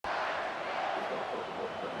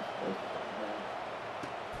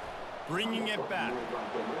Bringing it back.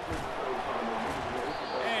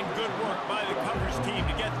 And good work by the coverage team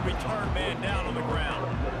to get the return man down on the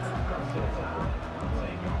ground.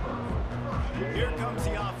 Here comes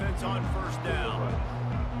the offense on first down.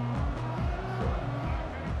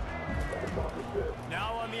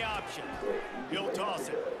 Now on the option. He'll toss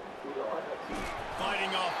it.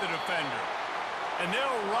 Fighting off the defender. And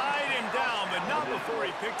they'll ride him down, but not before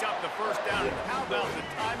he picks up the first down. And how about the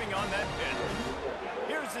timing on that hit?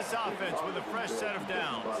 Here's this offense with a fresh set of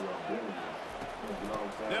downs.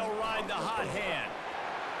 They'll ride the hot hand.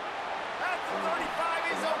 At the 35,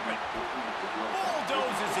 he's open.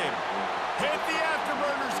 Bulldozes him. Hit the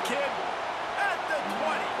afterburners, kid. At the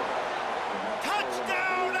 20.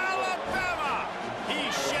 Touchdown, Alabama.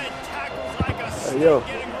 He shed tackles like a snake. Hey, yo,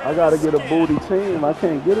 I got to get a booty team. I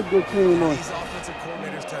can't get a good team on. These offensive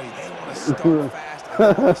coordinators tell you they want to start fast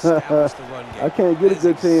and establish the run game. I can't get a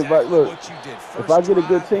good team. But look, if I get a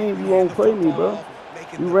good team, you won't play me, bro.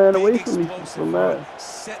 You ran away from me from that.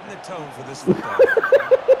 Setting the tone for this football.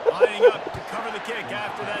 Lining up to cover the kick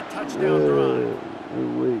after that touchdown drive. You're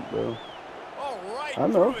weak, bro. Oh, right I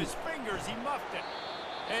know. through his fingers, he muffed it.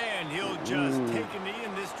 And he'll just take a knee,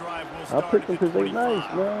 and this drive will I start picked them at the because they 25.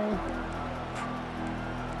 nice, man.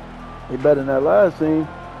 They better than that last team.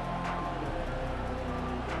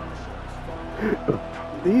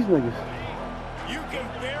 These niggas. You can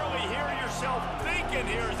barely hear yourself thinking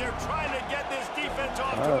here as they're trying to get this defense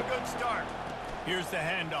off to a good start. Here's the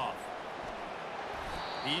handoff.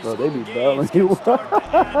 Bro, they be bailing you.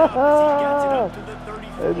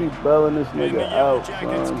 They be bailing this nigga out,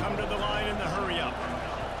 Jackets son. come to the line in the hurry up.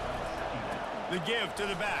 The give to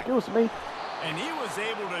the back. Excuse me. And he was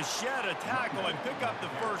able to shed a tackle and pick up the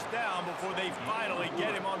first down before they finally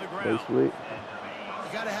get him on the ground. They sweet.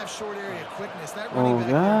 You got to have short area quickness. That running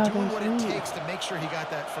back doing what it takes to make sure he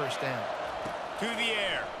got that first down. To the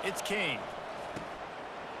air, it's Kane.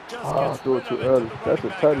 Oh, threw it too early. That's a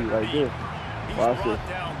tutty right there. Watch it.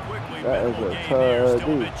 That is a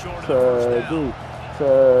tutty. Tutty.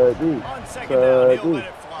 Tutty. Tutty.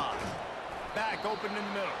 Back open in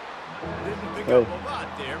the middle. Didn't pick up a lot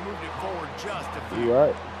there. Moved it forward just a few. You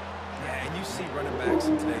right? Yeah, and you see running backs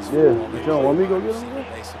in today's Yeah. football. You don't want me to go get him?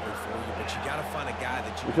 Basically for you, but you got to find a guy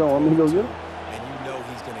that you don't want me to go get him? and you know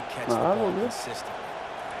he's going to catch the I ball don't know. consistently.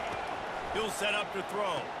 He'll set up to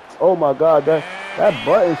throw. Oh my God, that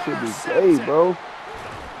button should be gay, bro.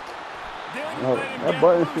 No, that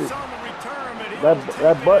button shit.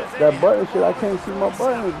 That button shit. I can't see my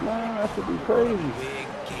buttons, man. That should be crazy. Big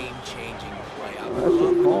game-changing play. That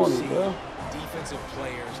shit corny, bro. Defensive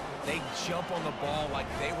players, they jump on the ball like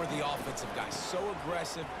they were the offensive guys. So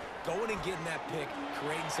aggressive, going and getting that pick,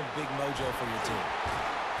 creating some big mojo for your team.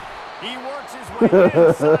 He works his way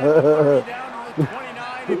inside the 30 down to the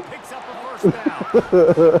 29 and picks up a first down. You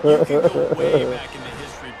can go way back in the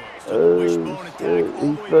history books. To the wishbone attack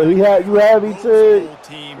all the way back. You have me too.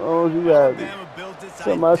 Team. Oh, you have me. Alabama builds its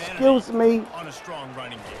Somebody identity excuse me. on a strong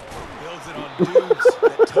running game. Builds it on dudes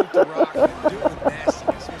that tote the rock and do it with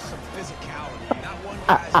nastiness. There's some physicality. Not one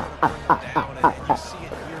guy's going to bring them down, and you see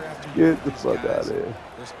it year after year. Get the fuck out of here.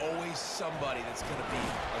 There's always somebody that's going to be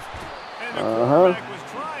And the quarterback was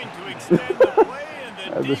trying to extend the play, and the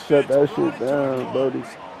I had to defense shut that brought shit it to a down, close. Bodie.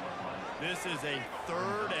 This is a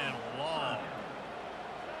 3rd and long.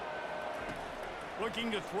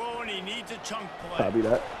 Looking to throw, and he needs a chunk play. Copy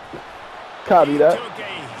that. Copy that. Took a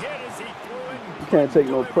hit as he threw it and You can't take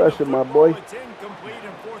no delivered the pressure, my football. boy. It's incomplete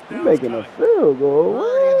and fourth You down's making a coming. field goal.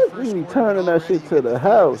 What? You be turning that shit to the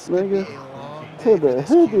house, nigga. To the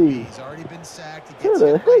higgity. He's already been sacked. He To gets the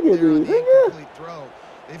hit right there on higgity, the nigga. incomplete throw.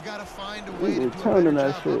 They've got to find a way He to was do a turning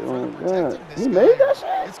better that job shit up front on protecting God. this He guy. made that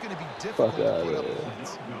shit? It's going to be Fuck difficult to out put of up here.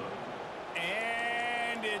 points.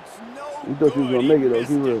 And it's no You thought you was good. gonna make He it though,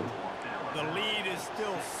 missed he will. The lead is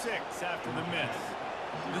still 6 after the miss.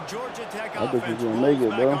 The Georgia Tech I thought you was offense gonna rolls make it,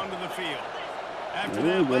 back bro. onto the field. After Man,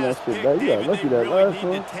 you ain't that getting that last shit pick, back. You got David, lucky they that really last need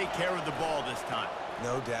one. to take care of the ball this time.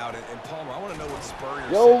 no doubt. And Palmer, I want to know what Spurrier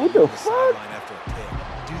Yo, said what to the you on fuck? sideline after a pick.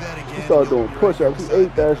 Do that again. He started doing you'll be push-ups. He right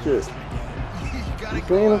ate that here shit. beside him again. You got to You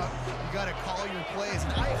go seen him? out. You got to call your plays.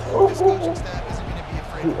 And I hope this coaching staff isn't going to be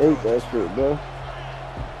afraid He to ate throw that it. shit, bro.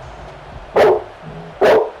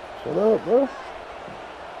 Shut up, bro.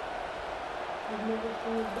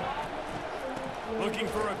 Looking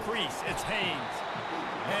for a crease, it's Haynes.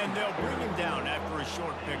 And they'll bring him down after a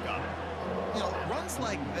short pickup. You know, runs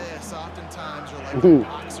like this oftentimes are like a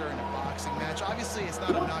boxer in a boxing match. Obviously, it's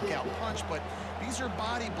not a knockout punch, but these are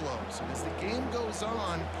body blows. And as the game goes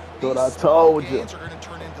on, What these I small told you. gains are going to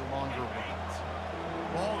turn into longer runs.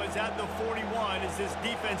 Ball is at the 41 as this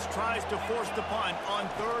defense tries to force the punt on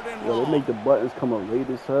 3rd and Yo, long. they make the buttons come up late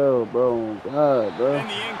as hell, bro. God, bro. And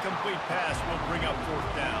the incomplete pass will bring up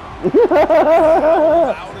 4th down.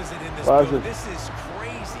 How loud is it in this Watch building? it. This is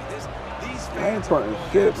crazy. These I ain't fans punting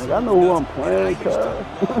shit. Like, I know who I'm playing, cuz.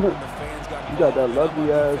 You got that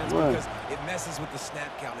lucky ass run. It messes with the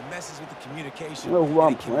snap count. It messes with the communication. You know who I'm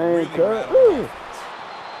and it can playing, really cuz. rattle the offense.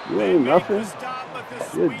 You ain't nothing.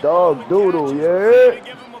 You're You're dog doodle, yeah?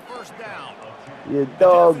 You're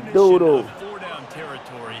dog doodle. 4-down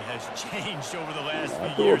territory has changed over the last I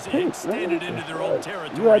few threw a years. It pick, extended man. into their own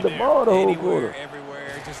territory. You had the there. ball the whole Anywhere, quarter. everywhere.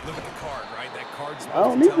 Just look at the card, right? That card's I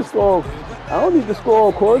don't need to score. I don't need to score,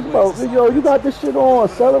 of course. But yo, you got this shit on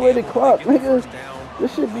accelerated clock, nigga.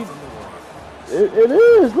 This should be. It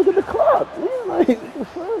is. Look at the clock, man. Like, what the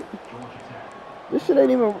fuck? This shit ain't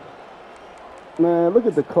even. Man, look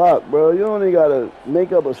at the clock, bro. You don't even gotta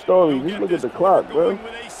make up a story. Just look at the clock, bro.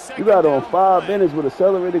 You got it on 5 minutes with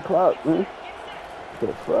accelerated clock, man. What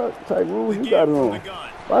the fuck type rules you got it on?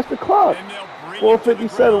 Watch the clock.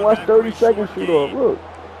 4:57. Watch 30 seconds shoot off. Look.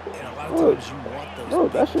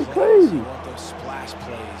 Look, that shit crazy. You want those splash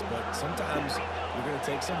plays, but sometimes you're going to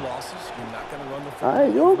take some losses. You're not going to run the football.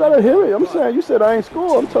 You don't gotta hear it. I'm saying you said I ain't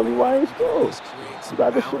score. I'm telling you why I ain't score. You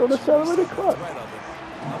got this shit on the accelerated clock.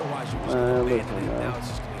 Man, listen,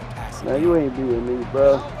 man, you ain't beating me,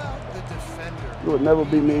 bro. You would never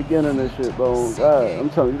beat me again in this shit, bro. God, I'm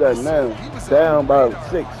telling you that now. Down by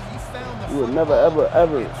 6. You would never, ever,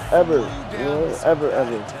 ever, ever,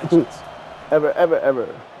 ever, ever.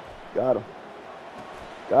 Got him.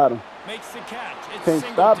 Got him. Makes the catch. Can't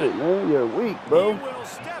stop it, man. You're weak, bro.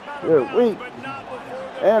 You're weak.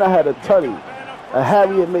 And I had a tutty. A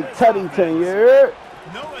Harriet McTutty 10 year.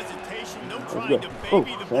 No hesitation, no Let's trying go. to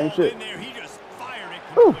baby the Same ball shit. in there. He just fired it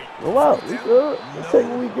Ooh, quickly. go out. We good. Let's take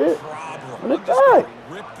what we get. And it's back.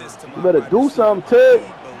 You better do something, Tig.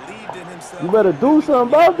 You better do something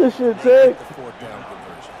about this shit, Tig.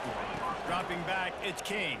 Dropping back, it's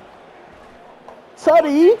King.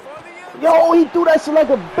 Tutty. Yo, he threw that shit like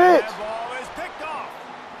a bitch. That ball is picked off.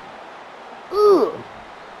 Ugh.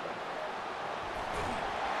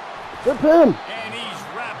 Flip him. And he's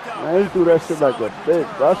wrapped up. Man, he threw that shit like a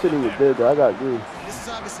bitch, bro. I shouldn't even did that. I got greedy.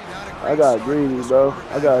 I got greedy, bro.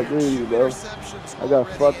 I got greedy, bro. I got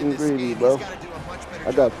fucking greedy, bro.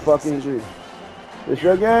 I got fucking greedy. This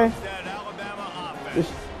your game?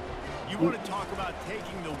 This, you want to talk about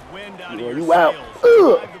taking the wind out of your you out.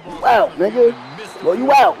 sails. You out, nigga. Well,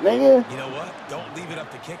 you out, nigga. You know what? Don't leave it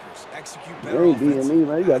up to kickers. Execute You better ain't beating me,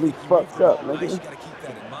 man. You got me fucked up, nice. You nigga. got to keep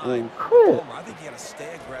that in mind. Crib. I think you got to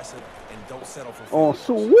stay aggressive and don't settle for On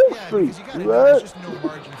failure. Sewell Street. You heard?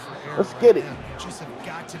 Let's get it.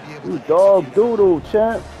 You dog doodle,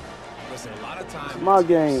 champ. Listen, a lot of times, It's my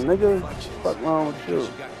game, nigga. Fuck wrong with you? you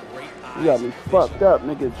got great You got eyes me and fucked vision. up,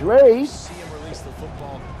 nigga. Dre. See him release the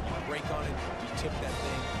football, you break on it, you tip that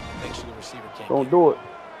thing, make sure the receiver can't Don't get do it.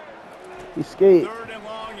 He's scared. 3rd and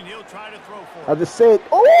long, and he'll try to throw for I just said,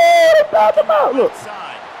 oh, they fouled him out. Look.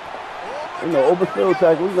 side. You know, open field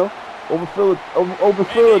tackle, you know. Open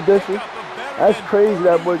field edition. That's crazy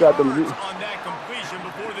that boy got them. On that completion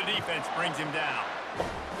before the defense brings him down.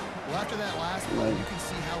 Well, after that last play, you can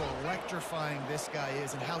see how electrifying this guy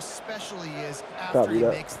is and how special he is after he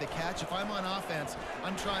makes the catch. If I'm on offense,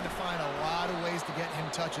 I'm trying to find a lot of ways to get him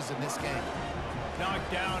touches in this game. Knocked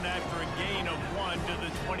down after a gain of 1 to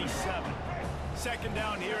the 27. 2nd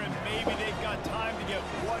down here, and maybe they've got time to get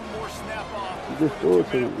one more snap off. Just throw it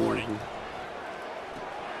to him.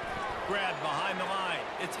 Grab behind the line.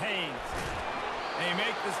 It's Haynes. They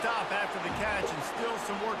make the stop after the catch, and still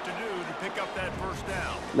some work to do to pick up that 1st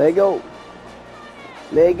down. Let go.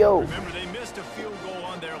 Let go. Remember, they missed a field goal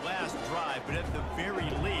on their last drive, but at the very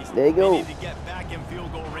least, They go. need to get back in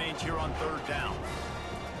field goal range here on 3rd down.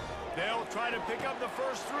 They'll try to pick up the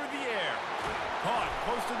 1st through the air. Caught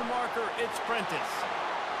close to the marker. It's Prentice.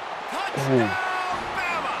 Touchdown,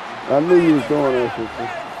 Bama! I knew you was doing that shit.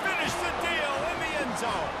 Finish the deal in the end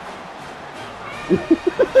zone. One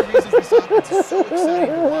of the reasons this offense is so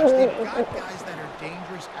exciting to watch, they've got guys that are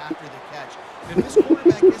dangerous after the catch. And if this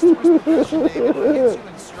quarterback gets to his progression, David, and gets you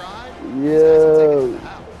in stride, these guys will take it to the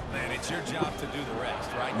house. Man, it's your job to do the rest,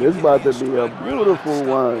 right? This about to be a beautiful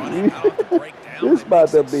one. This about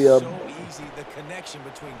to be a. I'm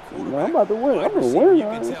about to win. I'm gonna win.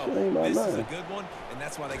 This shit ain't about This is a nothing. good one, and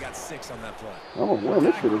that's why they got 6 on that play. I'm gonna win.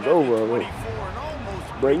 This shit is over, bro.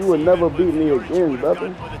 Bro, you would never beat me again,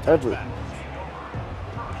 brother. Ever.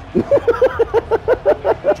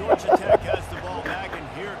 Georgia Tech has the ball back, and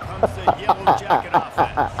here comes the Yellow Jacket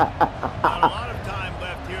offense. Not a lot of time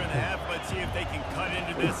left here in the half. Let's see if they can cut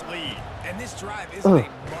into this lead. And this drive isn't a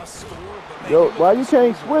must score, but yo, why you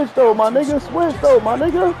can't switch though, my nigga? Switch though, my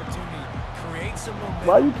nigga.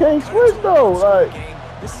 Why you can't switch though? Like,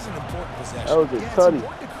 this is an important possession. That was a tutty. It's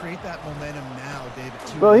important to create that momentum now, David.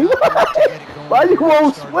 Bro, why you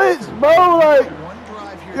won't switch, bro? Like,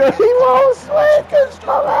 yo, he won't switch. This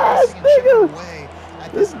dumb ass nigga.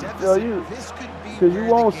 This, yo, cause you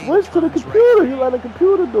won't switch to the computer. You let the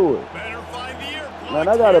computer do it. Man,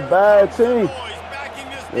 I got a bad team.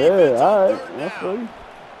 Yeah, all right. That's for you.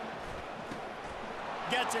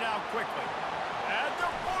 Gets it out quickly.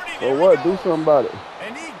 So what? Do something about it.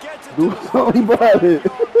 Do something about it.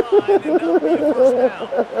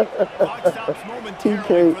 He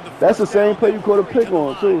can't. That's the same play you caught a pick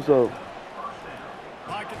on too. So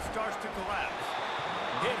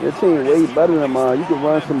your team way better than mine. You can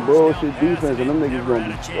run some bullshit defense, and them niggas gonna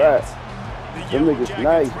be trapped. Them niggas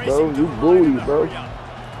nice, bro. You booty, bro.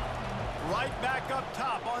 Right back up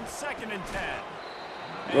top on 2nd and 10.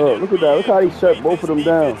 Oh, look at that. Look how he shut both of them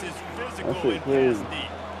down. That shit crazy.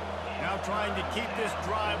 Now trying to keep this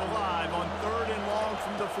drive alive on 3rd and long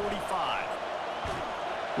from the 45.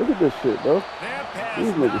 Look at this shit, bro.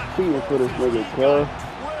 These niggas cheating for this nigga, cuz.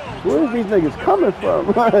 Where's these niggas coming from?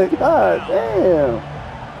 Like, god damn.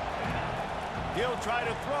 He'll try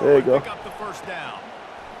to throw there you go. Pick up the first down.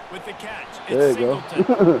 With the catch, there you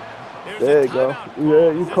go. There you go.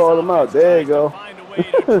 Yeah, you called him out. There you go.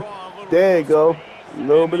 There you go. A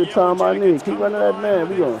little bit of time I need. Keep running that man.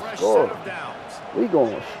 We gonna score. We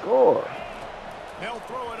gonna score. They'll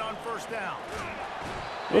throw it on 1st down.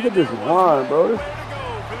 Look at this line, bro.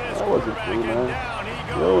 That wasn't cool, man.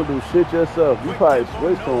 You don't do shit yourself. You probably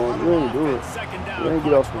switched on. You ain't do it. You ain't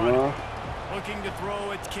get off the line. Looking to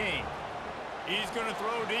throw, it's King. He's going to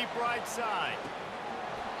throw deep right side.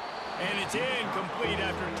 And it's incomplete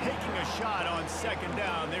after taking a shot on 2nd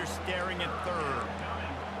down. They're staring at 3rd.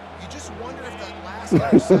 You just wonder if that last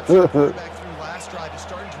interception the quarterback threw last drive is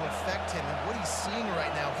starting to affect him and what he's seeing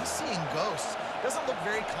right now. He's seeing ghosts. Doesn't look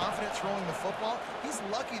very confident throwing the football. He's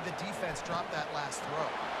lucky the defense dropped that last throw.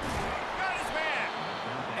 Got his man.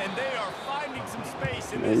 And they are finding some space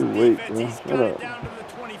in this defense. He's got it down to the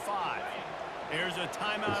 25. There's a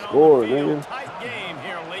timeout on the field. Tight game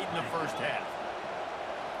here late in the 1st half.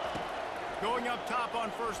 Going up top on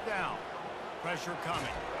 1st down. Pressure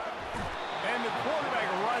coming. And the quarterback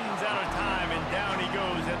runs out of time, and down he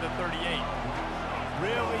goes at the 38.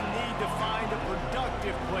 Really need to find a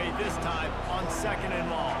productive play this time on 2nd and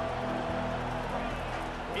long.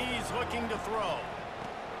 He's looking to throw.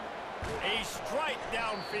 A strike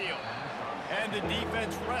downfield. And the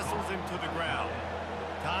defense wrestles him to the ground.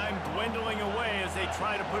 Time dwindling away as they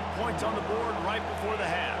try to put points on the board right before the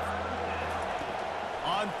half.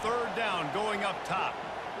 On 3rd down, going up top.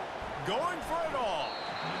 Going for it all.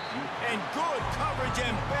 And good coverage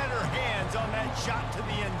and better hands on that shot to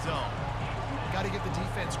the end zone. Got to give the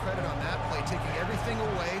defense credit on that play, taking everything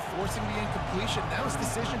away, forcing the incompletion. Now it's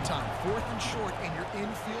decision time. 4th and short, and you're in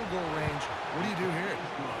field goal range. What do you do here?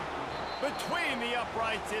 Between the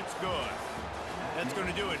uprights, it's good. That's going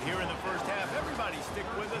to do it here in the 1st half. Everybody stick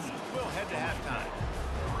with us. We'll head to halftime.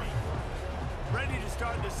 Ready to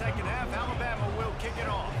start the 2nd half. Alabama will kick it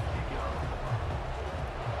off.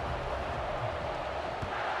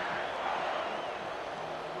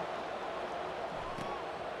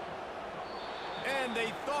 And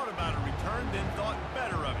they thought about a return, then thought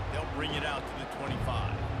better of it. They'll bring it out to the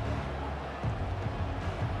 25.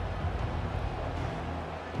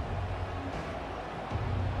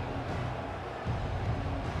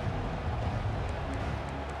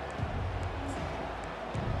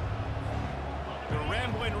 The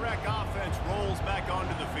Ramblin' Wreck offense rolls back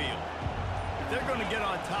onto the field. If they're going to get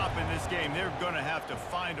on top in this game, they're going to have to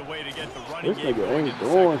find a way to get the running game going in the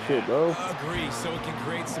 2nd half. Bro. Agree, so it can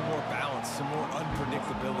create some more balance, some more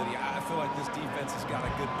unpredictability. I feel like this defense has got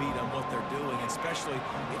a good beat on what they're doing, especially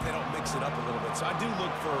if they don't mix it up a little bit. So I do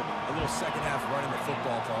look for a little 2nd half running the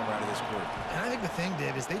football from out of this group. And I think the thing,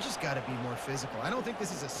 Dave, is they just got to be more physical. I don't think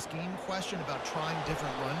this is a scheme question about trying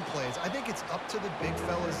different run plays. I think it's up to the big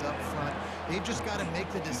fellas up front. They've just got to make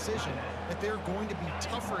the decision that they're going to be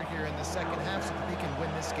tougher here in the 2nd half so that they can win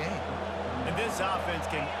this game. And this offense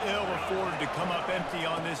can ill afford to come up empty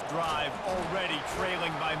on this drive, already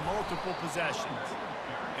trailing by multiple possessions.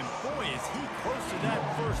 And boy, is he close to that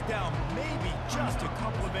 1st down, maybe just a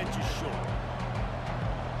couple of inches short.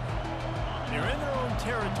 They're in their own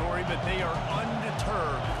territory, but they are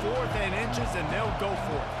undeterred. 4th and inches, and they'll go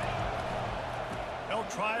for it. They'll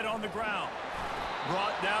try it on the ground.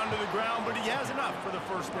 Brought down to the ground, but he has enough for the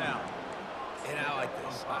 1st down. And I like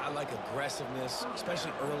this. I like aggressiveness,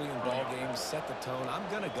 especially early in ball games. Set the tone. I'm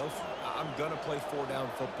going to go for it. I'm going to play 4-down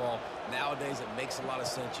football. Nowadays, it makes a lot of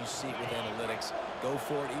sense. You see it with analytics. Go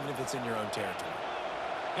for it, even if it's in your own territory.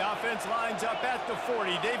 The offense lines up at the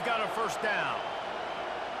 40. They've got a first down.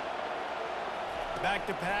 Back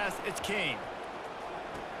to pass. It's King.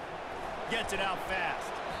 Gets it out fast.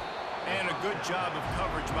 And a good job of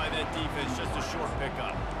coverage by that defense. Just a short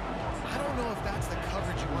pickup. I don't know if that's the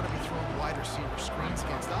coverage you want to be throwing wide receiver screens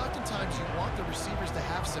against. Oftentimes, you want the receivers to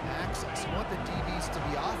have some access. You want the DBs to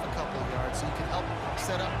be off a couple of yards so you can help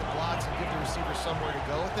set up the blocks and give the receiver somewhere to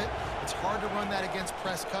go with it. It's hard to run that against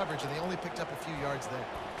press coverage, and they only picked up a few yards there.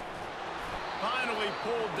 Finally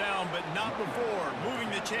pulled down, but not before.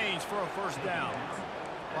 Moving the chains for a first down.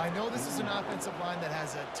 Well, I know this is an offensive line that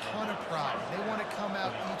has a ton of pride. They want to come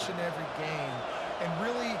out each and every game and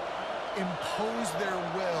really impose their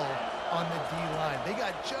will on the D-line. They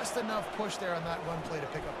got just enough push there on that run play to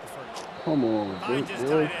pick up the first. Come on, finds his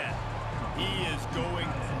tight end. He is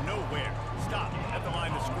going nowhere. Stop at the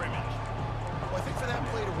line of scrimmage. Well, I think for that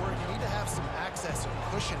play to work, you need to have some access or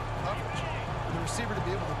cushion and coverage. For the receiver to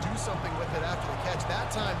be able to do something with it after the catch.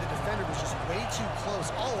 That time, the defender was just way too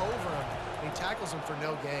close, all over him, and he tackles him for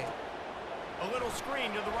no gain. A little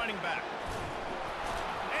screen to the running back.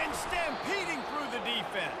 And stampeding through the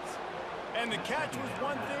defense. And the catch was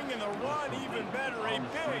one thing, and the run even better. A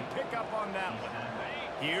big pickup on that one.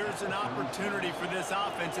 Here's an opportunity for this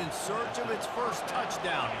offense in search of its first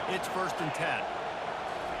touchdown. It's 1st and 10.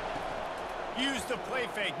 Use the play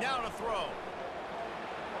fake. Now to throw.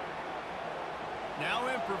 Now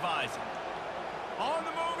improvising. On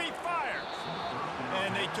the move, he fires.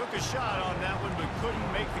 And they took a shot on that one, but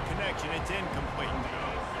couldn't make the connection. It's incomplete.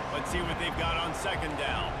 Let's see what they've got on 2nd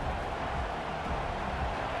down.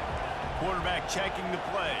 Quarterback checking the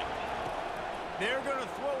play. They're going to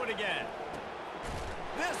throw it again.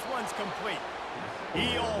 This one's complete.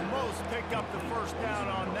 He almost picked up the first down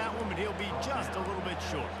on that one, but he'll be just a little bit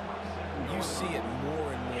short. You see it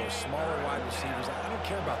more and more. Smaller wide receivers, I don't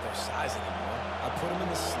care about their size anymore. I put them in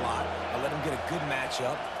the slot. I let them get a good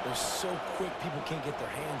matchup. They're so quick, people can't get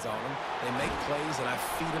their hands on them. They make plays, and I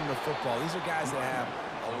feed them the football. These are guys that have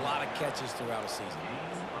a lot of catches throughout a season.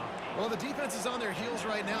 Well, the defense is on their heels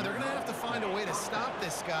right now. They're going to have to find a way to stop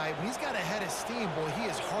this guy. When he's got a head of steam, boy, he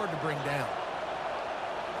is hard to bring down.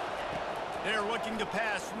 They're looking to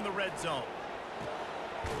pass from the red zone.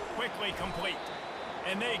 Quickly complete.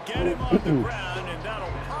 And they get him on the ground, and that'll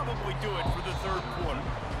probably do it for the 3rd quarter.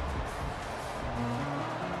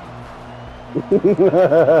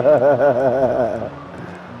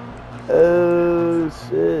 Oh,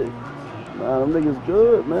 shit. Nah, them niggas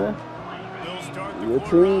good, man. Your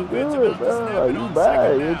team good, bro. You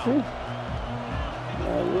bad, your team.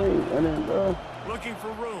 Nah, you ain't, bro. Looking for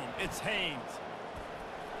room. It's Haynes.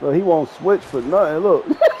 Bro, he won't switch for nothing. Look.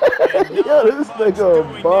 Yo, this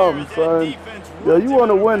nigga a bum, son. Yo, you want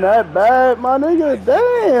to win that bad, my nigga?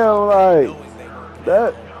 Damn, like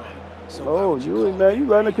that. Oh, you ain't man. You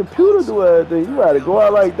letting the computer do everything. You gotta go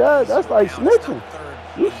out like that. That's like snitching.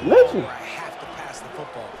 You snitching.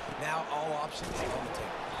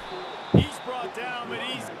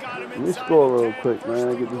 Let me score real quick,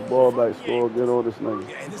 man. Get this ball back, score, get all this nigga.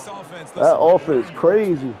 That offense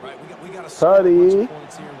crazy. Tutty.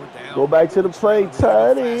 Go back to the play,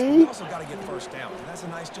 Tutty. Also got to get first down. That's a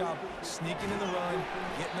nice job sneaking in the run,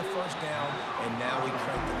 getting the first down, and now we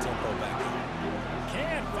crank the tempo back up.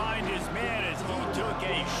 Can't find his man as he took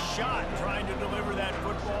a shot trying to deliver that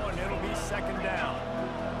football, and it'll be 2nd down.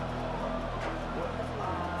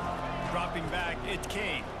 Dropping back, it's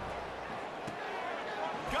King.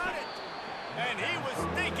 Got it! And he was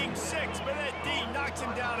thinking 6, but that D knocks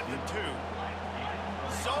him down at the 2.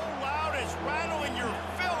 So loud it's rattling your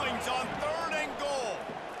fillings on 3rd and goal.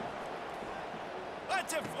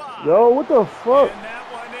 Let's it fly. Yo, what the fuck? And that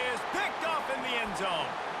one is picked up in the end zone.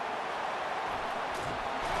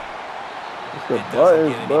 It's the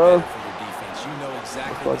buttons, bro. For your defense. You know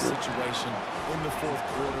exactly the situation in the 4th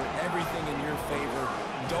quarter. Everything in your favor.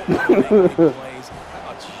 Don't let them make big plays. How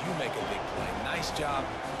about you make a big play? Nice job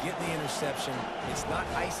getting the interception. It's not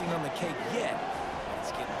icing on the cake yet, but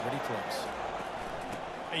it's getting pretty close.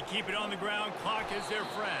 They keep it on the ground. Clock is their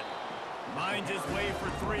friend. Finds his way for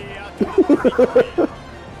 3 out to the 33.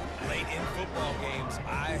 Late in football games,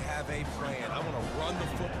 I have a plan. I want to run the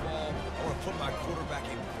football. I want to put my quarterback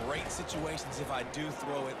in great situations if I do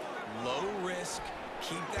throw it. Low risk.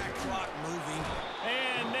 Keep that clock moving.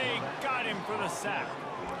 And they got him for the sack.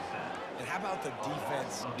 And how about the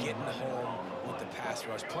defense getting home with the pass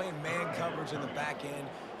rush? Playing man coverage in the back end.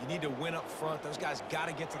 You need to win up front. Those guys got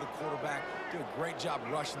to get to the quarterback. Do a great job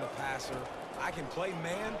rushing the passer. I can play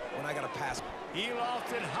man when I got to pass. He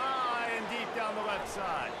lofts it high and deep down the left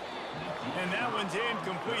side. And that one's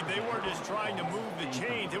incomplete. They weren't just trying to move the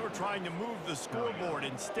chains. They were trying to move the scoreboard.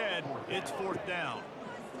 Instead, it's 4th down.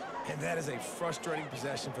 And that is a frustrating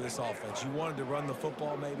possession for this offense. You wanted to run the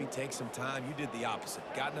football, maybe take some time. You did the opposite.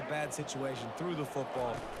 Got in a bad situation, threw the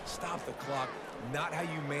football, stopped the clock. Not how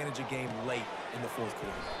you manage a game late in the 4th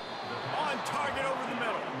quarter. On target over the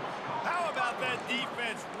middle. How about that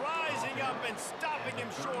defense rising up and stopping him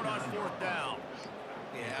short on 4th down?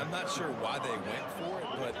 Yeah, I'm not sure why they went for it,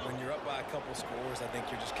 but when you're up by a couple scores, I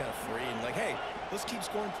think you're just kind of free and like, hey, let's keep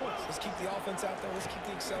scoring points. Let's keep the offense out there. Let's keep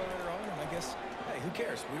the accelerator on, and I guess, hey, who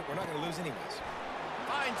cares? We're not going to lose anyways.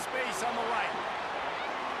 Find space on the right.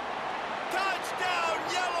 Touchdown,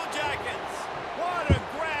 Yellow Jackets! What a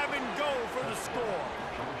grab and go for the score.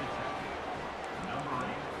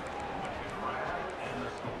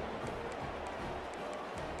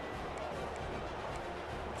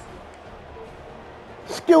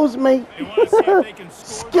 Excuse me.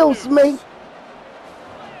 Excuse me.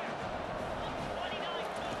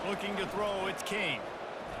 Looking to throw, it's King.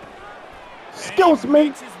 Excuse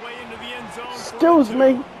me. Excuse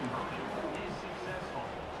me.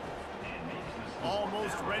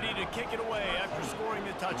 Almost ready to kick it away after scoring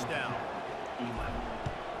the touchdown.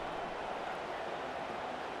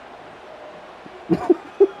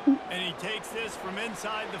 And he takes this from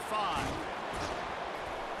inside the 5.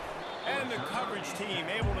 And the coverage team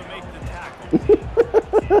able to make the tackle.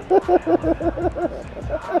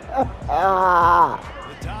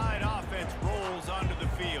 The Tide offense rolls onto the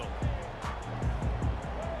field.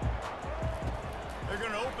 They're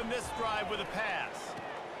going to open this drive with a pass.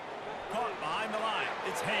 Caught behind the line.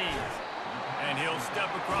 It's Haynes. And he'll step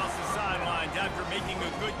across the sidelines after making a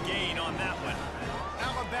good gain on that one.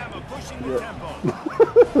 Alabama pushing the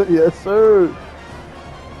tempo. Yes, sir.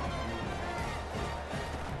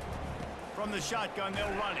 From the shotgun,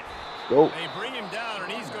 they'll run it. Go. They bring him down,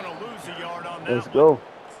 and he's going to lose a yard on that. Let's go.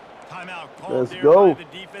 Timeout called. Let's go. The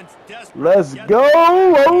defense Let's go.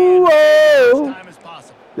 Oh, time as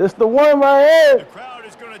possible. This the one right The here. crowd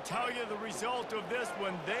is going to tell you the result of this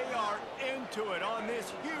one. They are into it on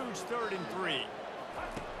this huge 3rd and 3.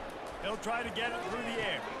 He'll try to get it through the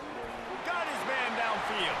air. Got his man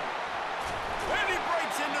downfield. And he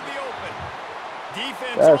breaks into the open.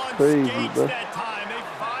 Defense That's on crazy, skates bro. that time. They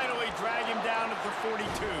finally drag him down at the 42.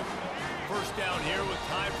 First down here with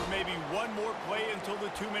time for maybe one more play until the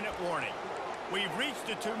 2-minute warning. We've reached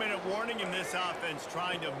the 2-minute warning in this offense,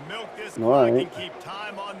 trying to milk this clock and keep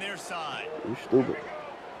time on their side. You stupid.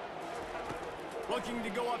 Looking to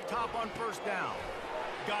go up top on 1st down.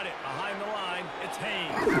 Got it behind the line. It's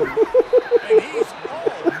Haynes. And he's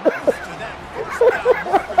almost to that 1st down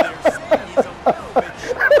marker there, saying he's a little bit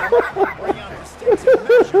short. Bring out the sticks and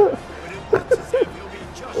measure, but it looks as if he'll be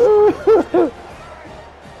just short.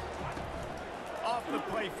 Off the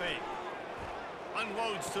play fake.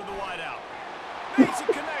 Unloads to the wideout. Makes a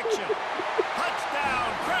connection. Touchdown,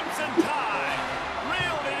 Crimson Tide.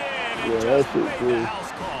 Reeled it in and just made the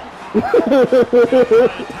house call.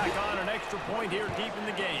 Tack on an extra point here deep in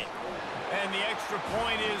the game. And the extra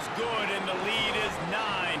point is good, and the lead is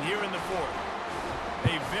 9 here in the 4th.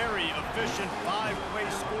 A very efficient 5-play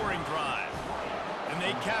scoring drive. And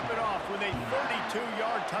they cap it off with a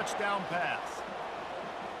 32-yard touchdown pass.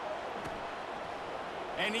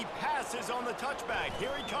 And he passes on the touchback.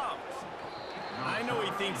 Here he comes. I know he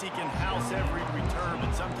thinks he can house every return,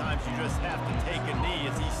 but sometimes you just have to take a knee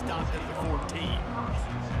as he stopped at the 14.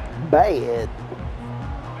 Bad.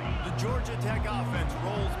 The Georgia Tech offense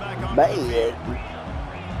rolls back on Bad. the field.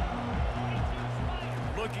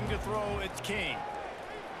 Looking to throw, it's King.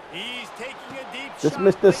 He's taking a deep This shot.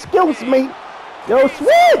 Mr. Skills me. Yo,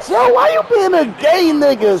 switch. Yo, why you being a gay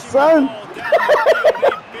nigga, son?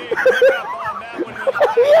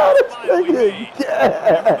 Yo, this nigga gay.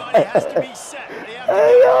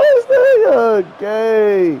 Hey, yo, this nigga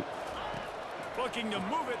gay. Looking to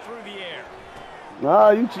move it through the air.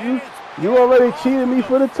 Nah, you already cheated me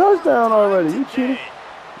for the touchdown already. You cheated.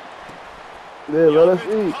 Yeah, let us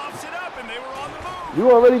eat.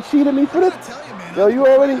 You already cheated me for the. Yo, you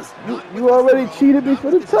already cheated me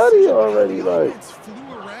for the tutty already, like.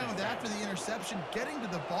 Flew around after the interception, getting to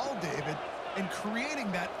the ball, David, and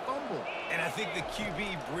creating that fumble. And I think the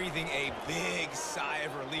QB breathing a big sigh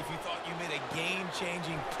of relief. You thought you made a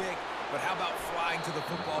game-changing pick, but how about flying to the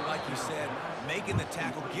football, like you said, making the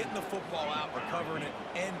tackle, getting the football out, recovering it,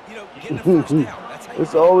 and, you know, getting a first down. That's how you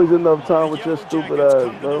It's always enough time with your stupid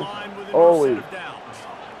ass, bro. Always.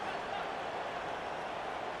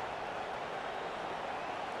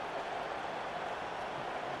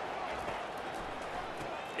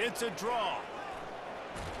 It's a draw.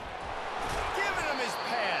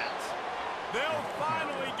 They'll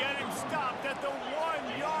finally get him stopped at the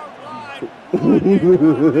 1-yard line.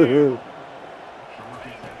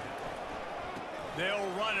 They'll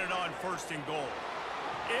run it on 1st and goal.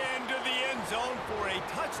 Into the end zone for a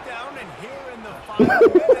touchdown, and here in the final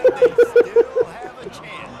minute, they still have a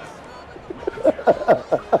chance.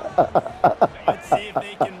 Let's see if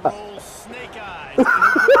they can roll snake eyes.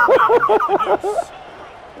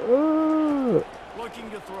 Looking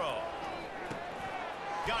to throw.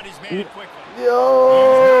 Got his man quickly.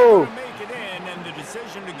 Yo! He's make it in, and the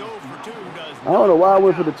decision to go for 2 does. I don't know why I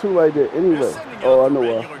went for the 2 right there. Anyway. Oh, I know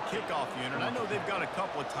why. Kickoff unit. I know they've got a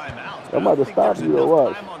couple of timeouts. I'm about to stop you or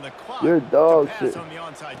what? You're dog shit.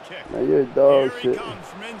 Man, you're dog shit. Comes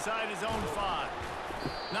from inside his own 5.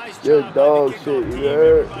 Nice you're job dog shit, you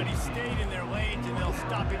heard? Everybody stayed in their lanes, and they'll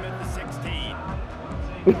stop him at the 16.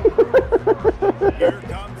 Here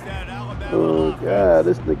comes that Alabama oh, God,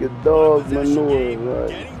 this nigga dog manure, right?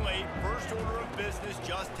 Getting late, first order of business,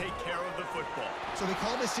 just take care of the football. So they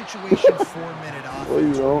call this situation 4-minute offense. Well,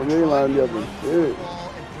 you don't. You ain't lying the other shit.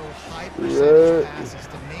 High percentage passes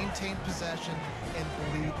to maintain possession and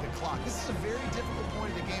bleed the clock. This is a very difficult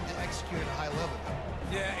point of the game to execute at a high level.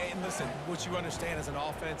 Yeah, and listen, what you understand as an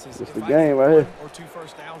offense is it's if the I game right here. or 2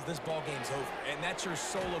 first downs, this ball game's over, and that's your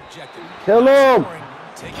sole objective. Kill him!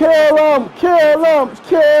 Kill him! Kill him!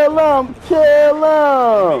 Kill him! Kill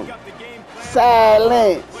him!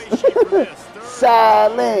 Silence!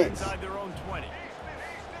 Silence!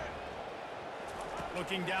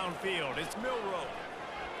 Looking downfield, it's Milroe.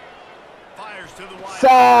 Fires to the wide.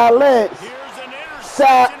 Silence! Here's an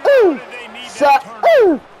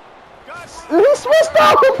interception. He switched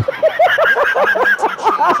off! He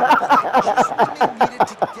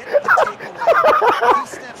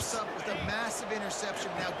steps up with a massive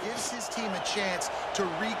interception, now gives his team a chance to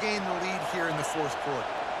regain the lead here in the 4th quarter.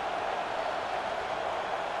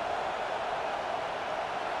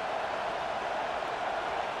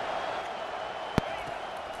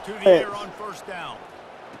 To the air on 1st down.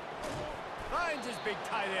 Finds his big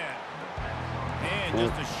tight end. And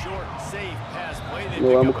just a short, safe pass play. I'm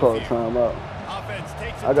gonna call timeout.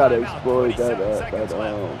 I gotta exploit that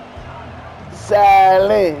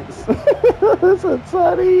silence. It's a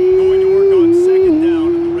tutty. Going to work on 2nd down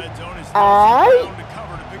in the red zone. Is down to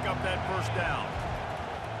cover to pick up that 1st down.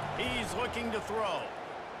 He's looking to throw.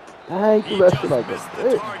 He just missed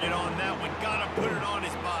the target on that one. Gotta put it on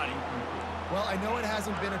his body. Well, I know it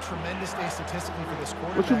hasn't been a tremendous day statistically for this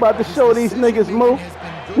quarterback. What you about to show these niggas, Mo?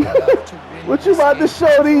 What you about to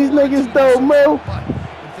show these niggas, though, Mo? But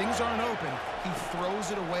when things aren't open, he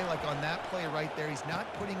throws it away like on that play right there. He's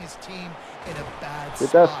not putting his team in a bad spot.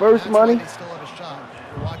 Get that first money. They still have a shot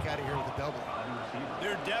to walk out of here with a double.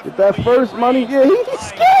 Get that first money. Yeah, he's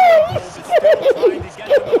scared. He's scared.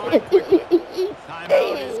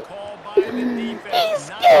 He's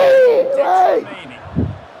scared, right?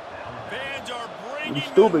 You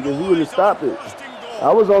stupid, because he would have stopped it.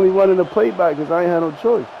 I was only running the playback because I ain't had no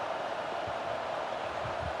choice.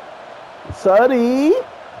 Suddy.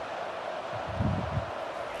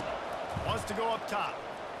 Wants to go up top.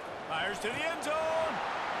 Fires to the end zone.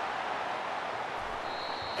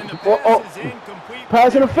 And the pass is incomplete.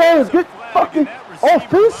 Pass interference. Get fucking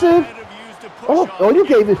offensive. Oh, you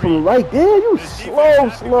gave it from right there. You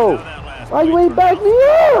slow. Why you ain't back me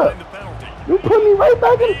up? You put me right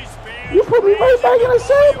back in. You put me right back in the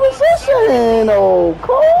same position, oh,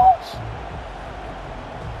 coach.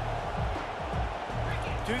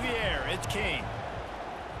 To the air, it's King.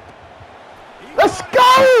 Let's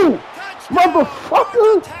go,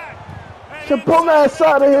 motherfucker. Should pull my ass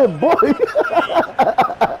out of here, boy. Put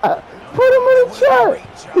him in the chat.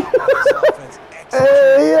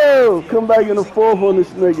 Hey, yo, come back in the 4th on this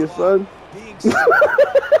nigga, son.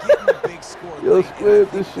 Yo, square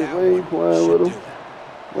this shit, we ain't playing with him.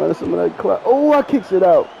 Run some of that clock. Oh, I kicks it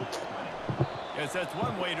out. Yes, that's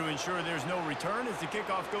one way to ensure there's no return as the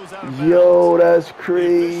kickoff goes out of bounds. Yo, that's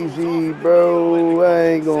crazy, bro. I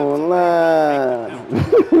ain't gonna lie.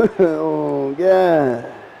 Oh, God.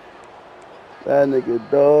 That nigga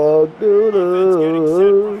dog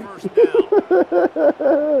doo-doo.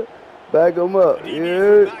 Back him up,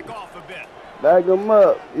 yeah. Back him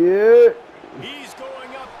up, yeah.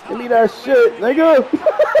 Give me that shit, nigga.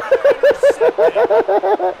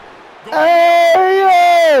 Hey,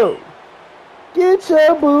 yo. Get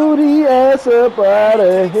your booty ass up out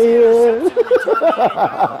of here.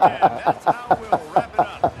 That's how we'll wrap it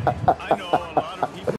up.